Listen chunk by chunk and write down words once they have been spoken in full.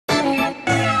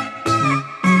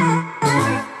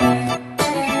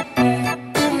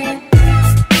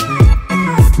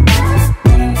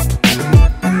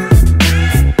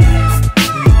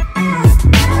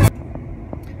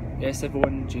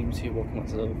guys, welcome back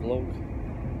to the vlog.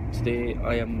 Today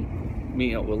I am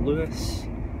meeting up with Lewis.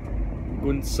 I'm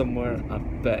going somewhere a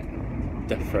bit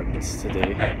different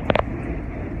today.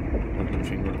 Let the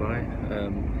train go by.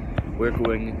 We're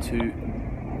going to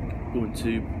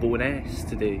Bo'ness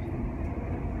today.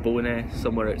 Bo'ness,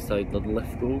 somewhere outside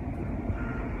Lithgow.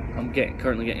 I'm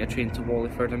currently getting a train to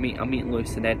Wallyford. I'm meeting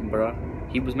Lewis in Edinburgh.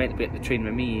 He was meant to be at the train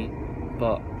with me,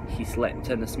 but he slept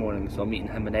in this morning, so I'm meeting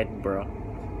him in Edinburgh.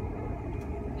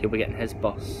 He'll be getting his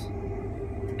bus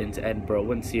into Edinburgh.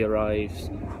 Once he arrives,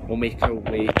 we'll make our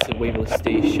way to Waverley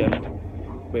Station,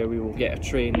 where we will get a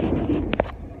train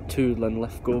to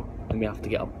Lithgow, and we have to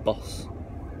get a bus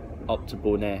up to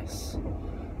Bo'ness.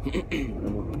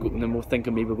 and then we'll think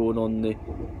of maybe going on the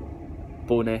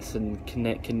Bo'ness and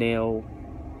Kinneil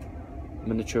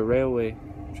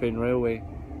Railway.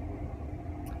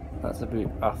 That's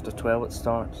about after 12 it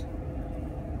starts.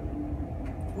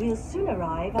 We'll soon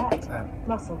arrive at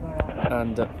Musselburgh.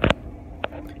 And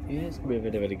yeah, it's going to be a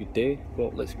very, very good day.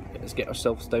 Well, let's get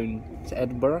ourselves down to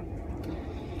Edinburgh.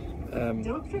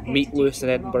 Meet Lewis in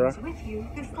Edinburgh. With you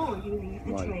before you leave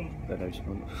the train.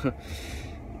 Announcement.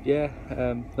 Yeah,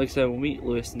 like I said, we'll meet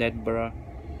Lewis in Edinburgh.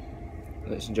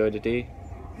 Let's enjoy the day.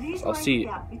 I'll see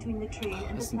you.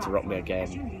 Let's interrupt me again.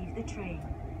 As you leave the train.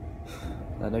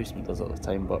 The announcement does it all the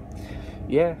time, but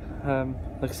yeah,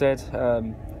 like I said,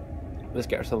 let's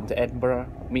get ourselves to Edinburgh,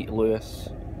 meet Lewis,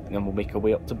 and then we'll make our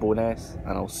way up to Bo'ness,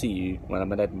 and I'll see you when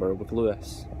I'm in Edinburgh with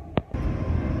Lewis.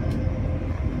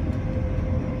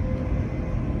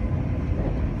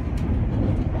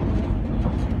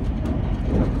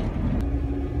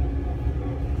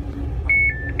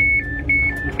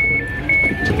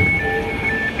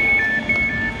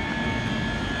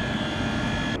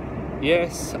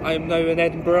 Yes, I am now in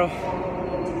Edinburgh.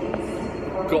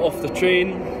 Got off the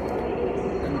train.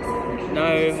 Now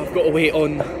I've got to wait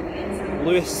on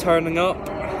Lewis turning up.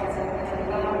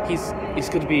 He's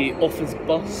going to be off his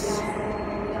bus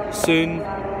soon.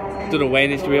 Don't know when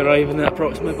he's going to be arriving at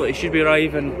approximately, but he should be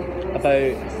arriving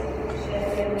about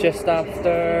just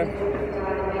after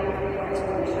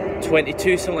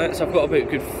 22, something like that. So I've got about a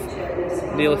good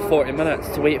nearly 40 minutes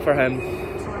to wait for him.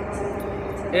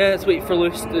 Yeah, let's wait for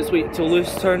Lewis. Let's wait till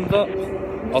Lewis turns up.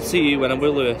 I'll see you when I'm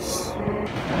with Lewis.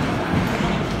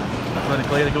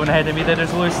 Ironically, they're going ahead of me.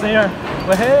 There's Lewis there.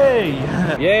 Well, hey!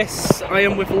 Yes, I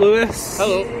am with Lewis.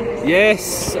 Hello.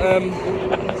 Yes,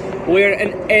 we're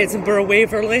in Edinburgh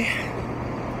Waverley.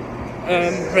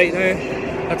 Right now,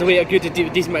 I had to wait a good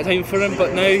decent amount of time for him,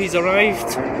 but now he's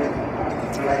arrived.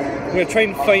 We're going to try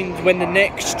and find when the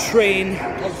next train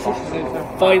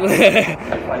trying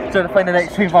to find the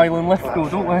next train via Lithgow,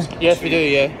 don't we? Yes, we do,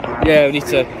 yeah. Yeah, we need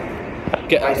to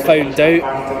get that found out.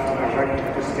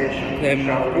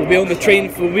 We'll be on the train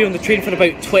for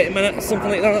about 20 minutes, something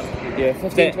like that. Yeah,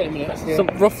 15-20 minutes. Yeah.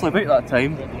 Roughly about that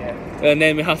time. And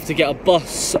then we have to get a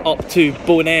bus up to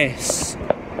Bo'ness.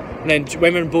 And then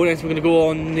when we're in Bo'ness, we're going to go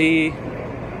on the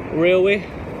railway.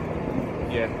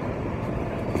 Yeah.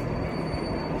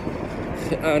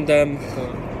 And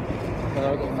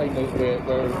I've got to find out where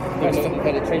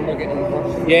the train we're getting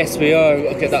on. Yes, we are.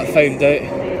 We'll get that found out.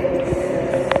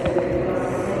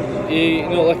 You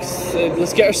know,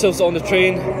 let's get ourselves on the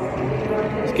train.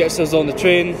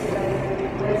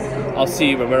 I'll see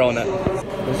you when we're on it.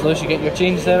 There's Lewis, you getting your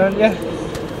change there, aren't you?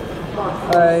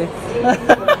 Hi.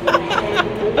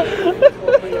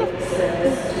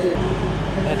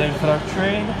 Head down for our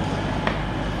train.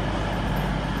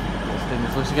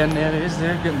 There's Lewis again. There he is.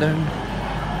 There, getting down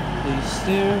these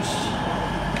stairs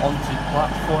onto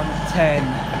platform 10.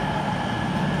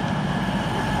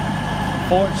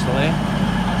 Unfortunately,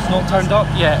 it's not turned up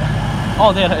yet.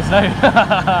 Oh, there it is now.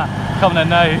 Coming in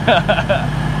now.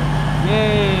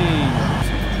 Yay!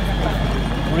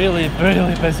 Really,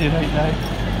 really busy right now.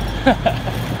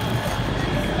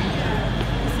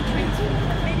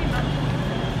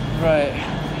 Right.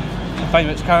 Find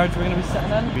which carriage we're going to be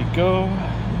sitting in. Here we go.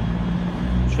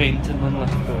 Train to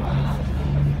Lithgow.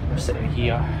 We're sitting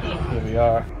here. Here we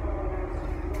are.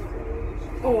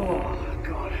 Oh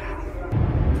god.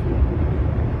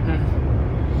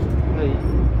 Right.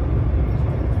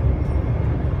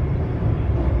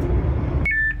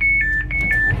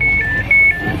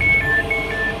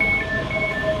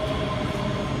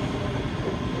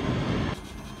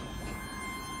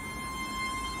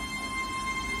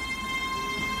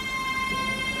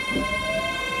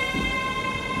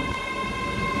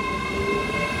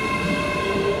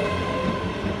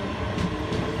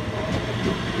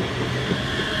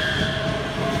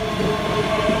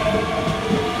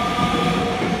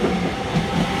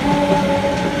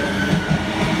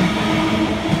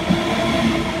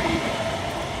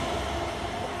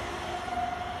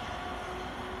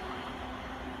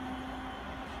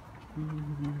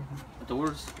 The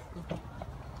doors.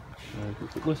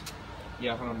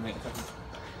 Yeah, hang on, mate.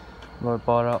 Lord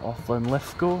Barra off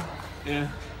Linlithgow. Yeah.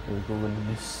 We'll go in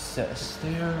this set of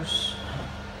stairs.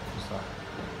 What's that?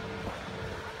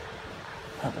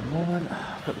 At the moment,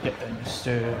 we've got to get down the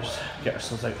stairs, get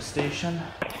ourselves out of the station.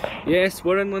 Yes,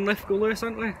 we're in Linlithgow, Lewis,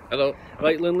 aren't we? Hello.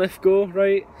 Right, Linlithgow,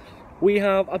 right. We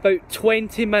have about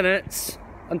 20 minutes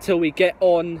until we get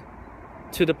on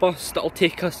to the bus that'll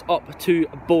take us up to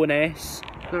Bo'ness. Is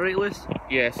that right, Lewis?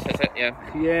 Yes, that's it, yeah.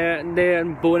 Yeah, and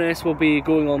then Bo'ness will be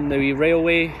going on the wee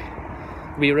railway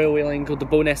line called the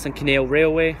Bo'ness and Kinneil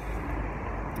Railway.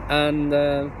 And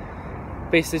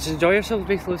basically just enjoy ourselves,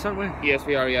 basically, aren't we? Yes,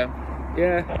 we are, yeah.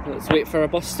 Yeah, let's wait for a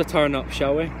bus to turn up,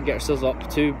 shall we? And get ourselves up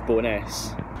to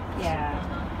Bo'ness. Yeah.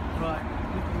 Right,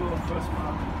 we can go first,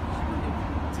 man.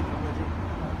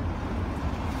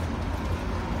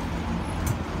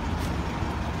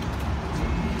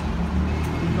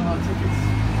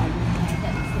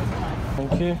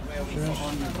 Thank you.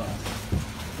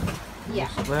 Yeah.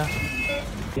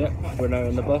 Yep, we're now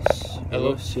on the bus.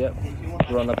 Hello. Yep,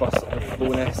 we're on the bus at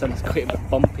Bo'ness and it's quite a bit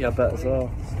bumpy a bit as well.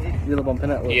 Really bumpy,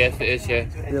 isn't it? Yes, it is, yeah.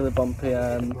 Really bumpy,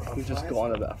 and we just got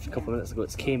on about a couple of minutes ago.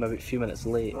 It came about a few minutes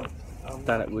late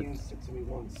than it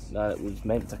was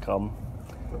meant to come.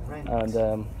 And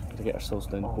to get ourselves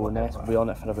down to Bo'ness, we'll be on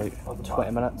it for about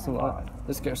 20 minutes, something like that.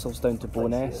 Let's get ourselves down to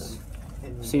Bo'ness,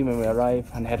 see when we arrive,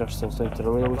 and head ourselves down to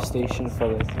the railway station for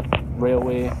the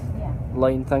railway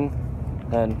line thing.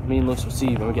 And me and Lewis will see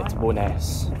you when we get to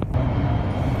Bo'ness.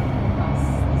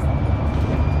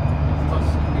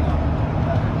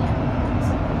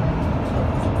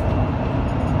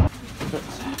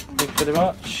 Thank you very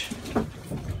much.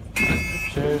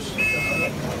 Cheers.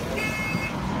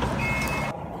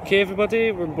 Okay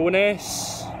everybody, we're in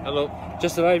Bo'ness. Hello.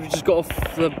 Just arrived, we just got off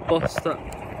the bus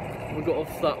we got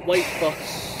off that white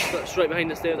bus that's right behind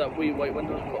us there, that wee white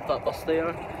window, we got off that bus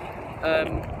there.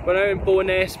 We're now in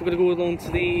Bo'ness, we're going to go along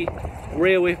to the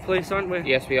railway place, aren't we?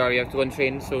 Yes, we are, you have to go on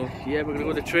train, so... Yeah, we're going to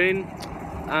go to the train,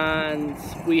 and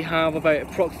we have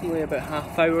approximately about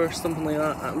half hour, something like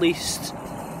that, at least,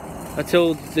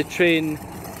 until the train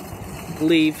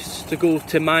leaves to go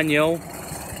to Manuel.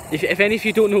 If any of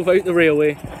you don't know about the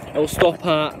railway, it'll stop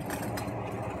at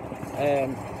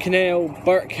Kinneil,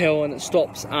 Birkhill, and it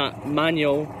stops at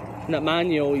Manuel. And at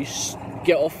Manuel, you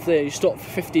get off there, you stop for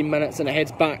 15 minutes, and it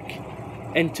heads back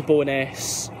into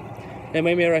Bo'ness. Then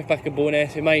when we arrive back at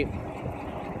Bo'ness, we might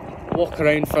walk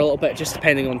around for a little bit, just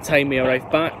depending on time we arrive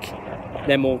back.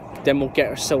 Then we'll get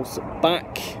ourselves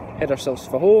back, head ourselves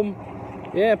for home.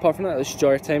 Yeah, apart from that, let's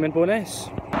enjoy our time in Bo'ness.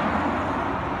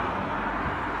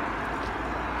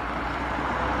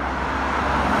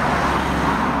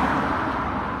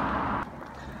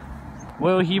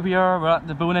 Well, here we are, we're at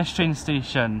the Bo'ness train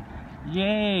station.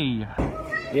 Yay!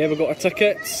 Yeah, we've got our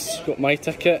tickets, got my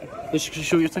ticket. Let's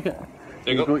show your ticket.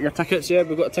 There you go. We've got your tickets, yeah,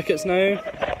 we've got our tickets now.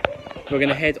 We're going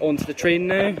to head onto the train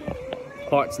now.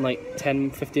 Parts in like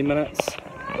 10-15 minutes.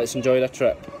 Let's enjoy the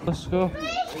trip. Let's go.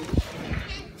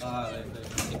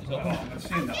 There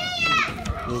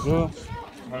we go.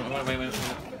 Wait.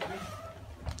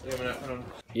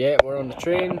 Yeah, we're on the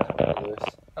train.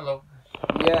 Hello.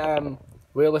 Yeah,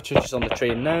 we're literally just on the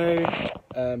train now.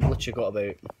 Literally got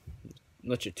about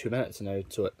 2 minutes now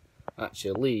till it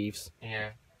actually leaves.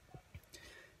 Yeah.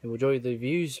 And we'll enjoy the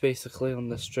views basically on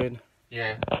this train.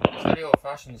 Yeah. It's very old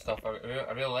fashioned stuff, I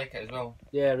really like it as well.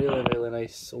 Yeah, really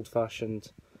nice, old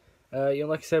fashioned. You know,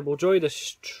 like I said, we'll enjoy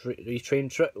this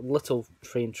little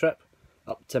train trip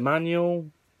up to Manuel.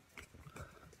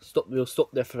 We'll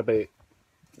stop there for about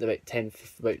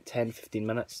 10-15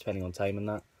 minutes, depending on time and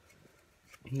that.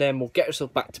 And then we'll get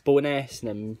ourselves back to Bo'ness and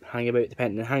then hang about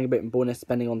in Bo'ness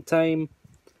depending on time.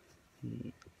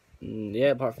 And yeah,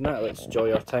 apart from that, let's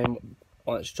enjoy our time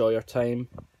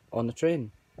on the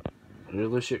train. Are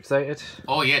you excited?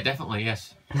 Oh yeah, definitely,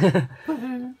 yes. Hey,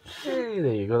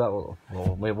 there you go. That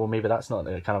well, maybe that's not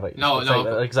the kind of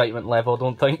excitement level. I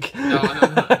don't think. No.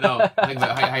 I think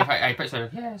about high picture.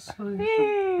 Yes.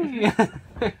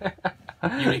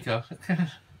 Eureka.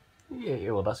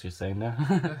 Yeah, well, that's what you're saying now.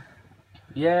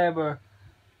 Yeah, we're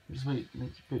just wait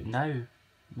now.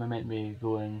 We're meant to be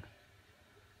going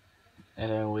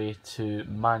anyway to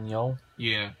Manuel.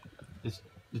 Yeah.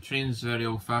 The train's very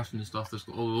old fashioned and stuff. There's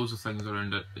got all loads of things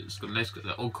around it. It's got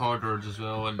the old corridors as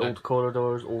well. And old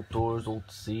corridors, old doors, old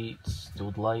seats, the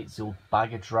old lights, the old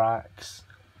baggage racks,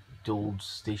 the old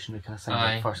stationery kind of thing,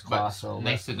 like first class.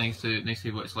 Nice to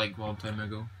what it's like a long time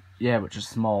ago. Yeah, which is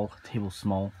small, table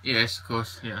small. Yes, of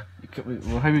course, yeah.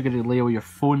 Well, how are we going to lay all your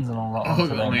phones and all that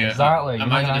onto them? Yeah. Exactly.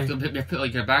 Imagine if they put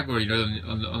like your bag or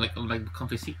on like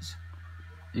comfy seats.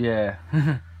 Yeah.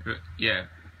 Yeah.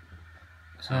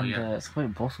 So And yeah. it's quite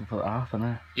impossible for that to happen,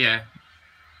 eh? Yeah.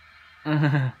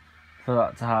 For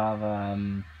that to have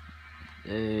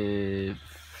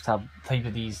type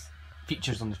of these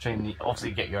features on the train. You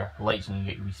obviously get your lights and you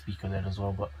get your wee speaker there as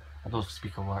well, but I don't know if the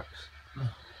speaker works.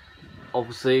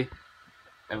 Obviously,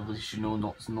 everybody should know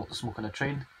not to smoke on a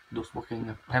train. No smoking.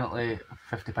 A penalty,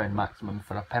 £50 maximum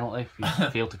for a penalty if you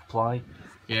fail to comply.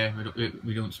 Yeah,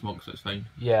 we don't smoke, so it's fine.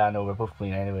 Yeah, I know, we're both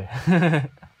clean anyway.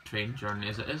 Train journey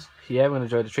as it is. Yeah, we're going to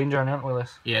enjoy the train journey, aren't we,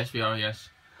 Liz? Yes, we are, yes.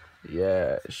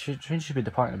 Yeah, train should be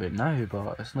departing about now,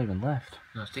 but it's not even left.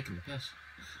 No, it's taking the piss.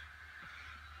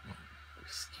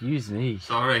 Excuse me.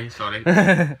 Sorry. I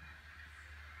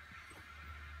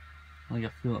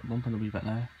feel it bumping a wee bit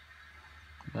now.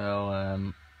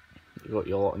 Well, you got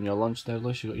your lot on your lunch there,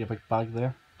 Luce. You got your big bag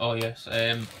there. Oh yes.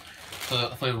 So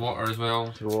flavoured water as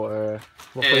well. The water.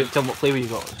 Tell me what flavour you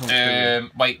got.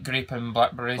 White grape and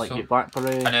blackberry. Like so. your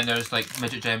blackberry. And then there's like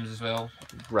midget gems as well.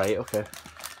 Right. Okay.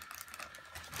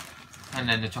 And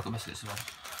then the chocolate biscuits as well.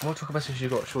 What chocolate biscuits you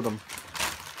got? Show them.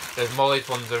 The Molly's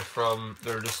ones are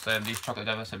they're just these chocolate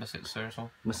deficit biscuits there, so.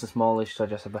 Mrs. Molly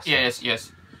suggests a biscuit.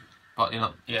 Yes. But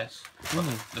yes. But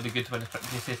they'll be good when they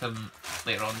say them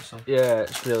later on, so. Yeah,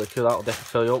 it's really cool. That'll definitely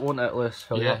fill you up, won't it, Liz?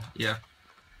 Fill you up. Yeah.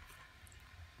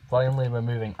 Finally, we're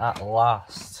moving at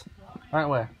last, aren't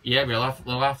we? Yeah, we'll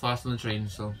laugh last on the train,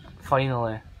 so.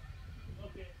 Finally.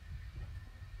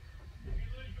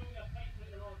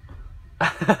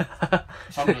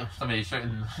 Somebody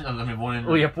shouting at me moaning.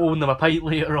 Oh, you're blowing them a pipe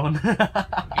later on.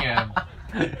 Yeah.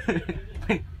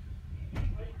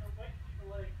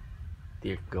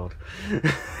 Dear God.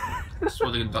 That's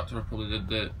what the conductor probably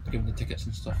did, give them the tickets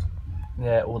and stuff.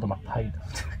 Yeah, owe them a pint.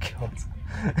 God.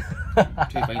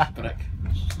 2 pints of brick.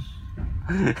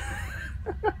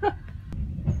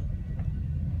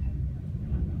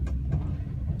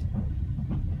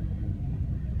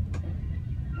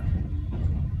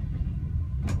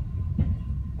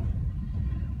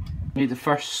 Made the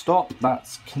first stop,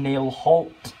 that's Kinneil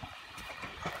Halt.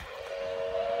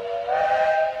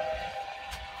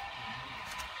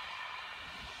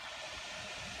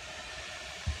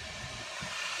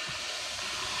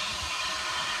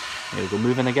 There we go,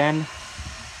 moving again.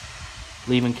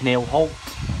 Leaving Kinneil Halt.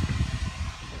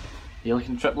 You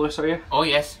liking the trip, Lewis, are you? Oh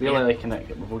yes. Really liking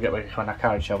it. We'll get back on our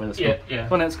carriage, shall we? Let's Yeah, go. yeah.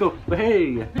 Come on, let's go.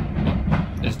 Hey!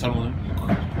 There's a tunnel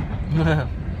there.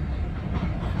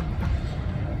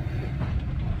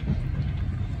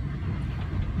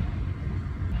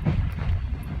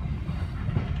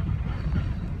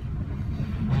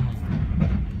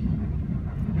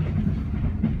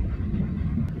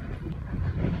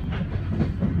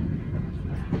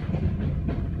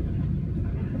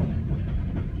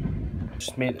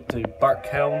 Just made it to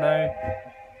Birkhill now.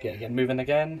 Get moving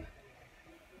again.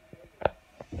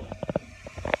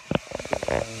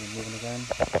 Moving again.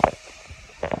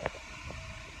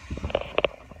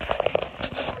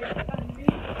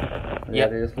 Yeah.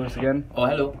 There it is, Lewis again. Oh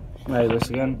hello. Now Lewis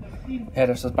again.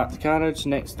 Head us back to carriage.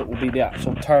 Next it will be the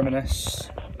actual terminus.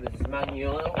 This is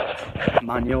Manuel.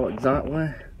 Manuel,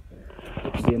 exactly.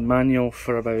 Stay in Manuel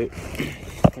for about.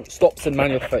 Stops in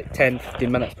Manuel for like 10-15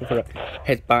 minutes before it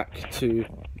heads back to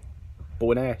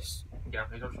Bo'ness. Yeah,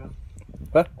 I don't know.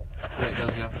 Huh? Yeah, it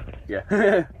does, yeah.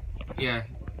 Yeah. Yeah.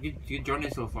 Good journey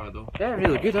so far though. Yeah,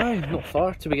 really good, aye. Not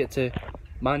far till we get to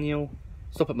Manuel.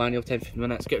 Stop at Manuel 10-15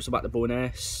 minutes, get us back to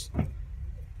Bo'ness.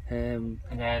 And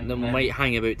then we might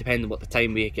hang about depending on what the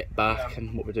time we get back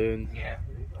and what we're doing. Yeah.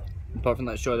 Apart from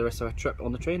that, enjoy the rest of our trip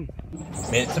on the train.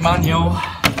 Made it to Manuel.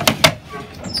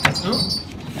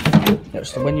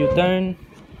 There's the window down.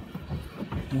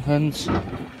 No hands.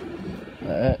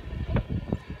 There,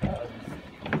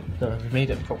 we made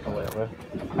it properly, have we?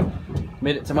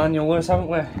 Made it to Manuel, Lewis, haven't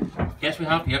we? Yes, we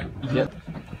have. Yep. Yep.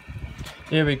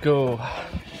 Here we go.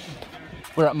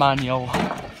 We're at Manuel.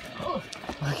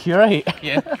 You're right.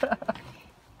 Yeah.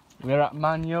 We're at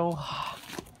Manuel,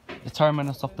 the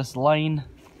terminus of this line.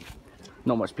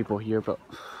 Not much people here, but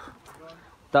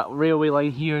that railway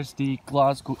line here is the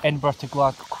Edinburgh to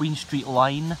Glasgow Queen Street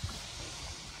line.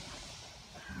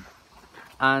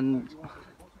 And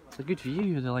it's a good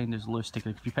view of the line. There's Lewis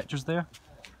taking a few pictures there.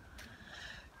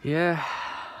 Yeah,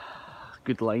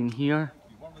 good line here.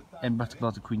 Edinburgh to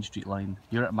Glasgow Queen Street line.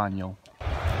 You're at Manuel.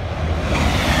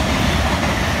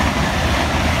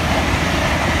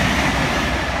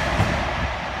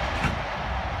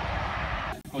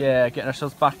 Yeah, getting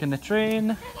ourselves back in the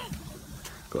train.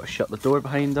 Got to shut the door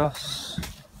behind us.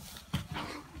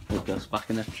 Get us back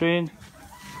in the train.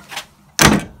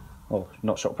 Oh,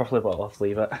 not shot properly, but I'll have to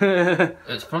leave it.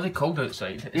 It's probably cold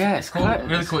outside. It's cold. correct.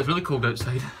 Really cold. It's really cold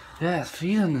outside. Yeah, it's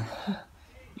freezing.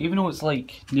 Even though it's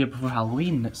like near before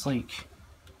Halloween, it's like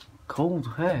cold,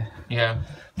 hey? Yeah.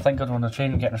 Thank God we're on a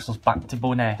train and getting ourselves back to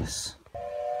Bo'ness.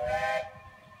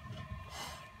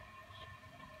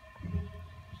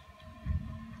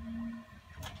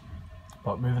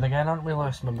 But moving again, aren't we,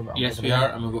 Lewis? Remember that? Yes, we are,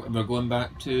 and we're going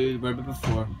back to where we were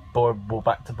before.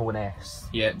 Back to Bo'ness.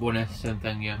 Yeah, Bo'ness, same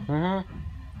thing, yeah.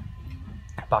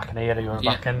 Back in the area you were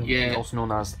back in, also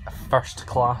known as first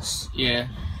class. Yeah.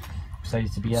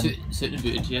 Excited to be in. Suited and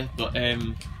booted, yeah. But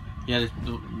yeah,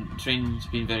 the train's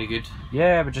been very good.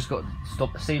 Yeah, we just got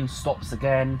the same stops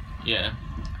again. Yeah.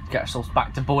 Get ourselves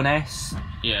back to Bo'ness.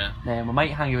 Yeah. Then we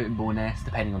might hang out in Bo'ness,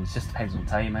 just depends on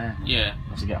time, eh? Yeah.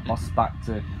 Also get a bus back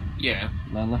to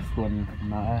Linlithgow and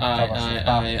that.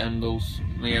 And those,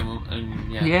 yeah,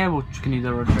 Yeah, we can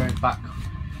either return back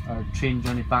our train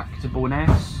journey back to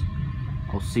Bo'ness.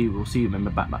 We'll see when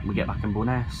we get back in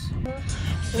Bo'ness.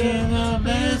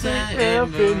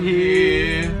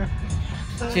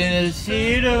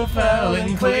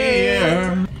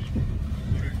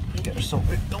 Get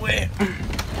ourselves out the way.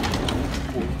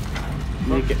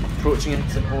 We get approaching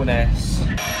into Bo'ness.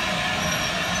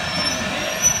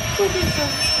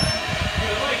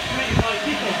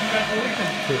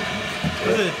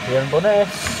 We're in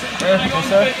Bo'ness. Yes,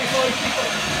 sir.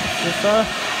 Yes, sir.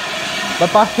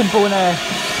 We're back in Bo'ness.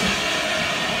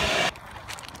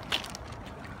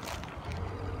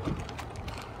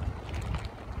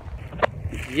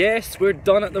 Yes, we're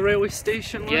done at the railway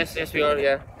station. Yes, we are,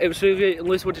 yeah. It was really great.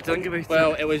 Liz, what did you think about it?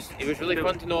 Well, it was really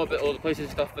fun to know about all the places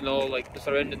and stuff and all, like, the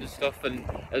surroundings and stuff, and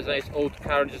it was a nice old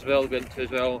carriage as well, went to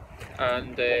as well,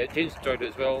 and James enjoyed it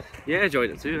as well. Yeah, enjoyed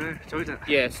it too, enjoyed it.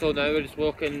 Yeah, so now we're just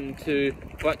walking back to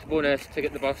Bo'ness to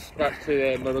get the bus back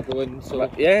to where we're going, so...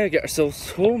 Yeah, get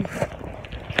ourselves home.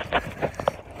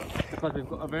 Because we've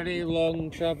got a very long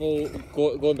travel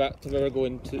going back to where we're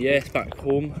going to. Yes, back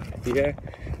home, yeah.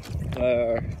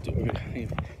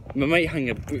 We might hang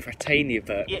about for a tiny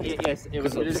bit. Yes, it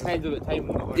depends on the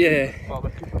time. Yeah.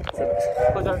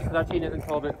 Because our train isn't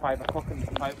until about 5 o'clock and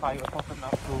 5 o'clock and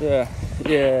that. So.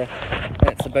 Yeah.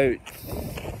 It's about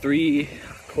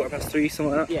 3:15,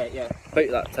 something like that. Yeah. About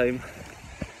that time.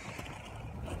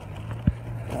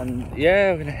 And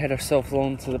yeah, we're gonna head ourselves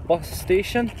along to the bus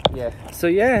station. Yeah. So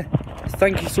yeah,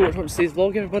 thank you so much for watching today's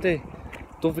vlog, everybody.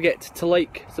 Don't forget to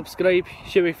like, subscribe,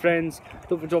 share with friends.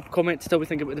 Don't forget to drop a comment to tell me what you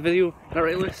think about the video. Is that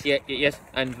right, Liz? Yes,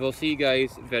 and we'll see you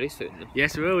guys very soon.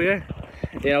 Yes, we will, yeah.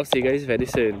 Yeah, I'll see you guys very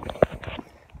soon.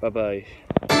 Bye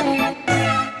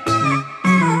bye.